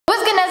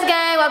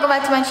welcome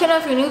back to my channel.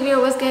 If you're a new viewer,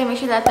 what's good? Make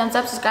sure that thumbs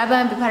up, subscribe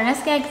button, be part of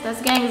this gang, because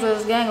this gang is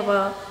a gang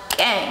of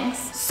gangs.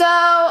 So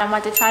I'm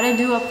about to try to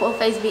do a full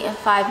face beat in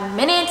 5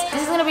 minutes.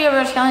 This is gonna be a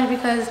real challenge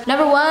because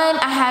number one,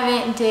 I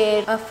haven't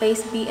did a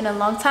face beat in a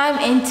long time,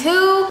 and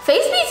two,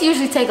 face beats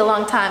usually take a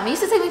long time. It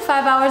used to take me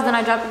 5 hours, then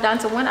I dropped it down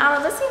to 1 hour.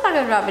 Let's see if I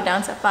can drop it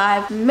down to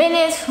 5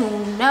 minutes. Who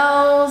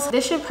knows?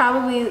 This should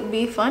probably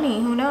be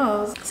funny. Who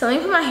knows? So let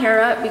me put my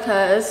hair up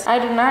because I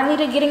do not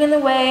need it getting in the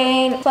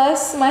way.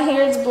 Plus my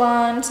hair is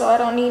blonde, so I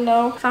don't need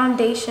no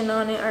foundation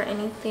on it or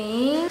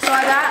anything. So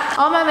I got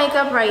all my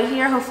makeup right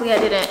here. Hopefully I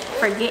didn't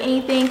forget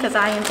anything because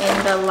I am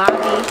in the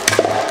lobby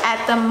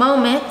at the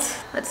moment.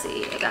 Let's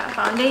see, I got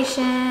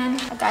foundation,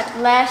 I got the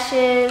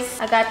lashes,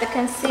 I got the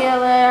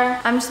concealer.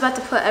 I'm just about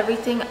to put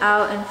everything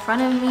out in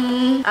front of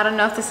me. I don't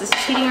know if this is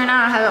cheating or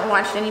not. I haven't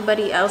watched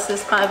anybody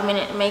else's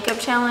 5-minute makeup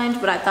challenge,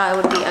 but I thought it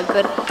would be a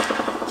good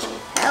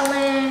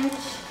challenge.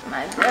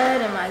 My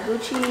bed and my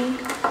Gucci.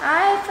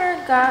 I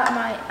forgot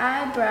my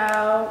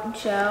eyebrow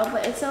gel,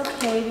 but it's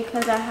okay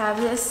because I have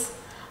this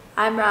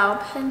eyebrow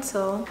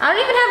pencil. I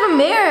don't even have a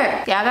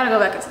mirror. Yeah, I gotta go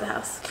back into the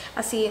house.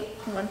 I'll see you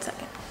in 1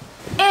 second.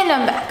 And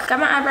I'm back. Got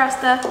my eyebrow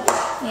stuff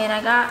and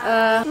I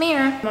got a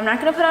mirror. I'm not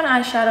gonna put on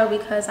eyeshadow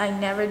because I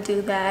never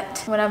do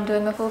that when I'm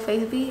doing a full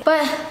face beat.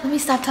 But let me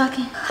stop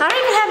talking. I don't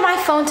even have my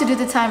phone to do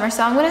the timer,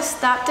 so I'm gonna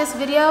stop this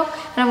video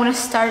and I'm gonna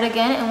start it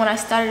again. And when I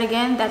start it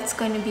again, that's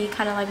going to be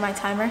kind of like my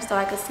timer so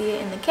I can see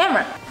it in the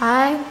camera.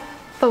 5,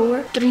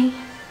 4, 3,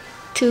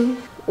 2,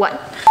 1.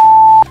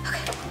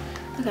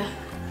 Okay.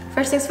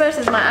 First things first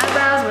is my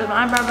eyebrows. Where's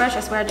my eyebrow brush?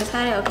 I swear I just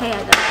had it. Okay,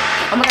 I got it.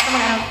 Oh my god, oh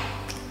my god.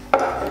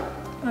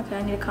 Okay,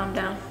 I need to calm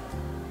down.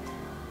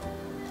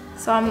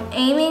 So I'm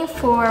aiming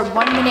for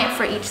 1 minute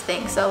for each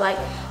thing. So like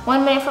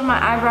 1 minute for my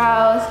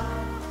eyebrows,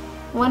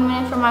 1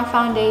 minute for my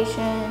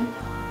foundation.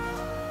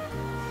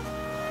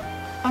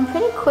 I'm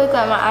pretty quick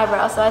on my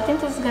eyebrows, so I think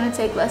this is gonna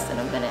take less than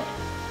a minute.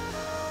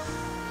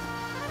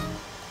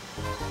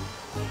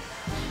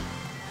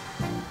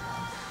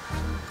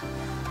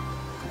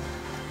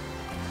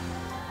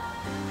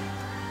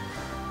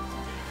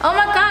 Oh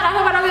my god, I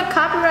hope I don't get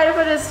copyrighted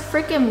for this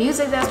freaking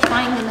music that's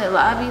playing in the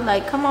lobby.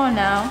 Like, come on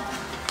now.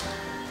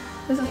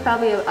 This is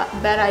probably a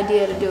bad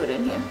idea to do it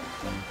in here.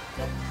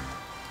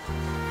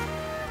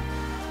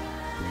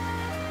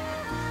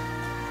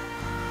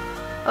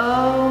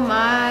 Oh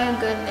my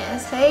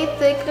goodness. Hey,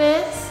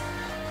 thickness.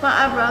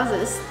 My eyebrows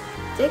is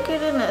thicker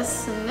than a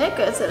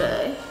Snicker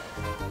today.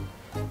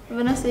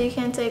 Vanessa, you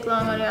can't take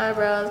long on your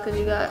eyebrows because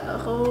you got a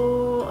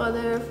whole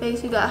other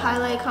face. You got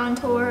highlight,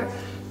 contour,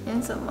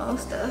 and some more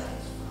stuff.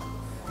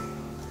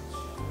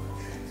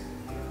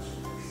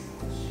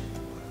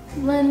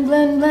 Blend,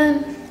 blend,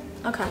 blend.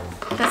 Okay,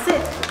 that's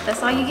it.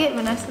 That's all you get,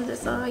 Vanessa.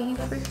 That's all you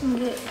freaking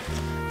get.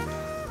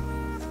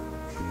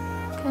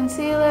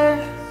 Concealer,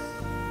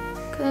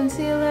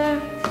 concealer.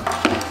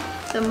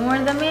 The more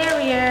the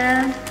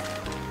merrier.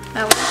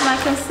 Now where's my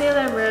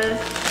concealer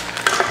brush?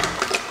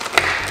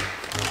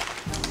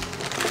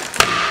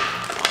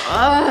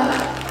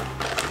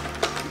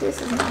 Ugh.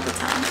 This is not the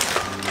time.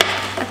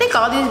 I think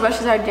all these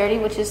brushes are dirty,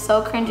 which is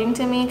so cringing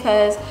to me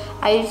because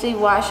I usually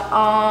wash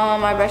all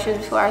my brushes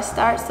before I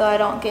start so I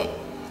don't get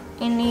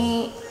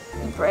any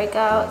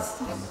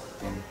breakouts.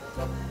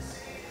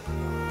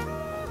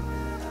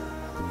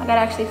 I gotta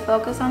actually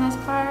focus on this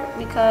part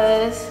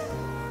because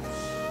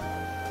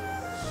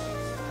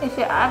if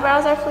your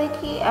eyebrows are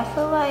flaky, I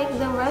feel like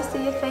the rest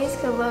of your face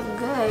could look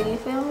good, you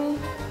feel me?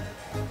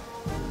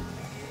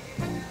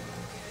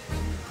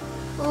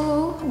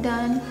 Ooh,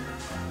 done.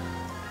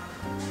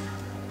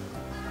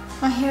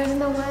 My hair's in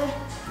the way.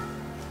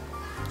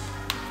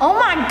 Oh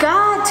my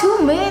god,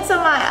 2 minutes on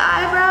my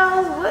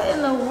eyebrows? What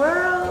in the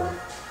world?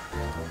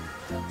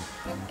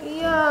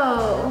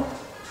 Yo.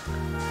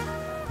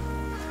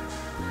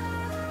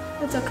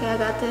 It's okay, I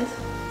got this.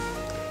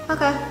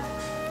 Okay.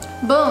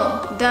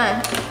 Boom,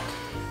 done.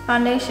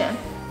 Foundation.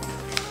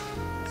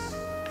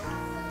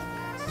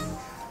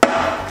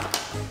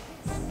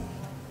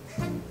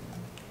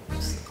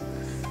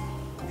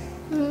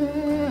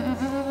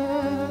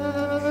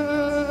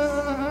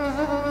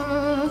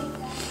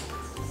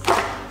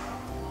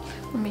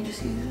 Let me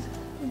just use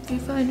a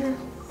viewfinder.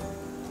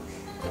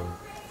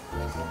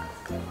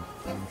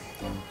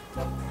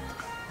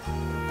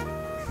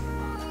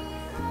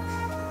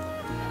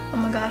 Oh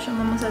my gosh, I'm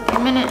almost at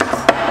 3 minutes.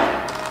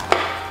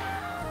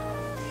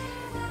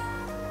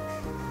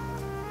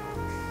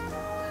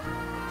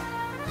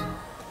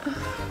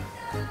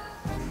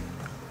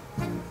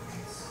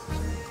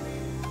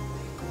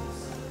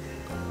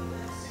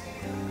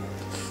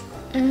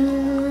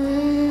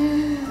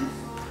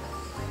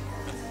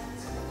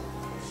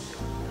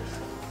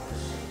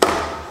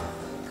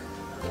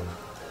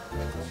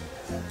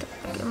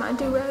 Get my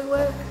do-rag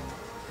wet.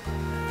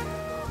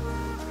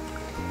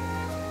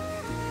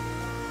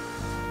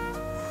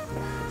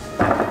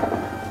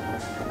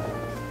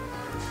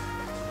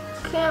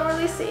 Can't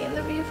really see in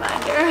the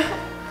viewfinder.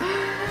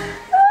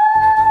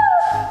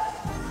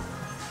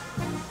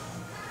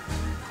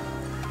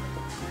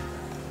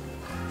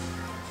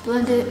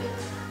 Blend it.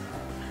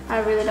 I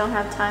really don't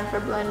have time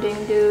for blending,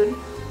 dude.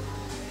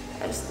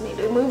 I just need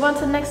to move on to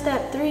the next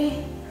step.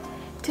 3,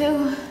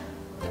 2,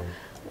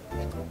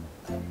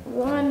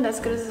 1.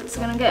 That's good as it's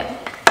gonna get.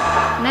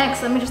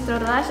 Next, let me just throw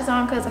the lashes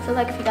on because I feel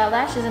like if you got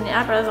lashes and the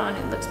eyebrows on,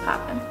 it looks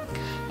popping.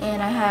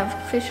 And I have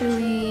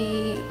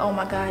officially, oh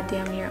my God,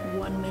 damn near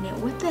 1 minute.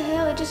 What the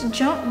hell? It just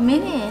jumped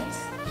minutes.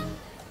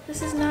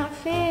 This is not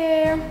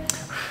fair.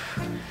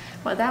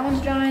 Well, that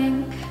one's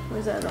drying.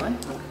 Where's the other one?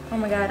 Oh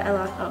my God, I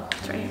lost. Oh,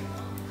 it's right here.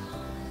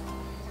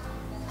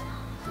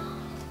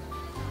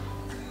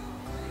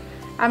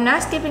 I'm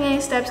not skipping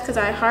any steps because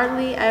I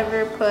hardly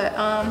ever put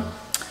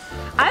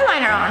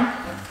eyeliner on.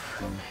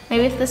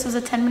 Maybe if this was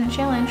a 10-minute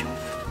challenge,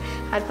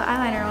 I'd put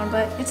eyeliner on,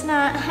 but it's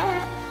not.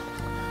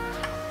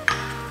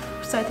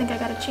 So I think I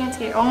got a chance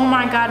here. Oh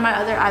my God, my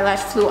other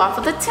eyelash flew off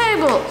of the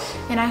table.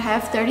 And I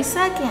have 30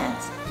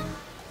 seconds.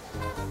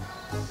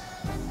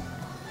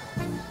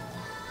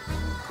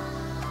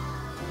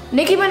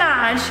 Nicki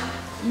Minaj,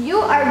 you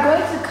are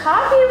going to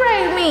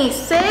copyright me,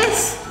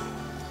 sis.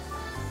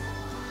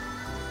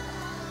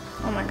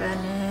 Oh my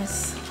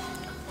goodness.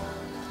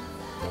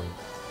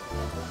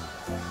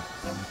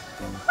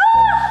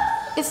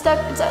 Ah! It's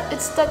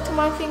stuck to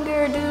my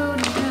finger,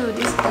 dude. Dude,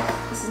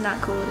 this is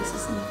not cool. This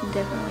is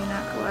definitely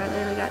not cool. I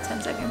literally got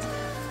 10 seconds.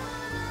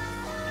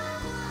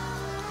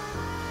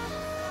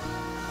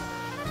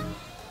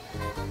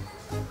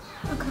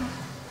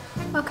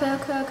 Okay, I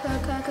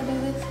could do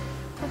this.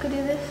 I could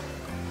do this.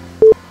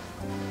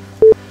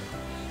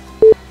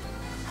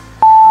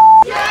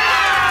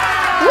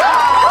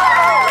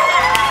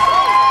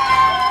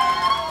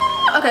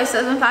 Okay, so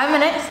it's been 5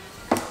 minutes.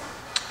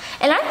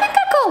 And I think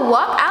I could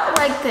walk out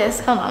like this.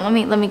 Hold on,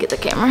 let me get the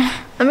camera.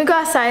 Let me go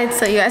outside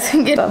so you guys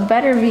can get a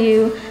better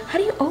view. How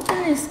do you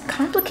open this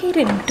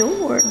complicated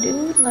door,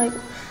 dude? Like,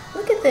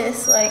 look at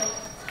this, like.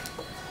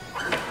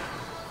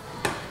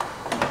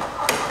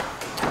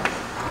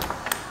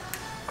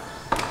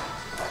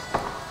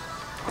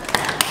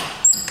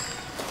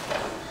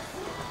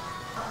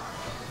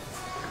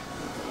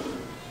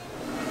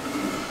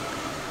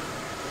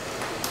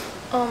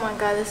 Oh my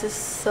God, this is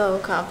so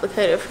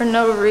complicated for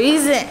no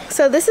reason.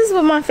 So this is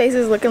what my face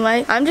is looking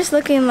like. I'm just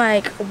looking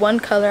like one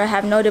color. I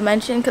have no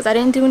dimension because I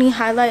didn't do any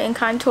highlight and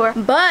contour.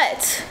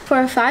 But for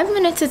a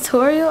 5-minute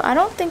tutorial, I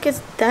don't think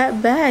it's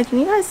that bad. Can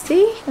you guys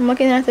see? I'm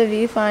looking at the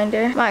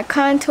viewfinder. My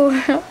contour,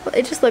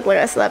 it just looked like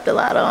I slapped a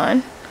lot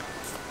on.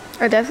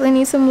 I definitely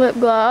need some lip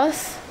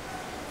gloss.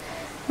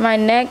 My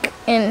neck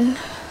and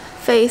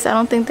face, I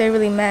don't think they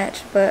really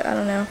match, but I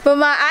don't know. But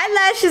my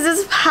eyelashes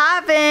is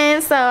popping,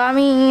 so I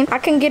mean, I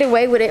can get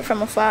away with it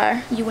from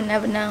afar. You would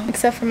never know,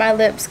 except for my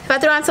lips. If I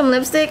throw on some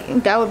lipstick,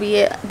 that would be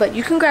it. But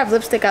you can grab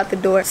lipstick out the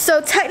door. So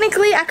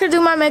technically, I could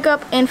do my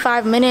makeup in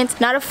 5 minutes.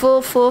 Not a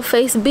full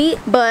face beat,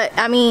 but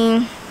I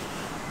mean,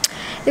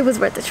 it was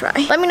worth a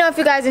try. Let me know if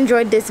you guys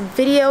enjoyed this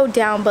video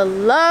down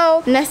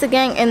below. Vanessa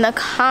gang in the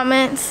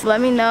comments. Let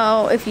me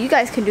know if you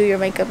guys can do your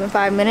makeup in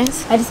 5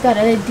 minutes. I just got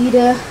an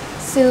Adidas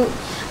suit.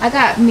 I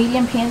got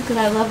medium pants because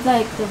I love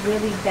like the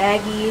really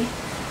baggy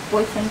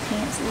boyfriend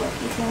pants look,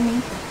 you feel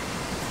me?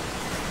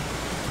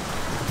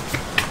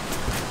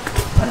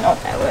 I don't know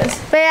what that was.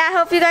 But yeah, I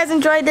hope you guys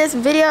enjoyed this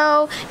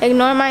video.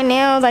 Ignore my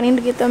nails, I need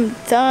to get them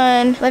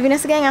done. Love you,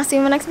 Vanessa gang. I'll see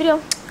you in my next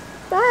video.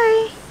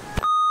 Bye.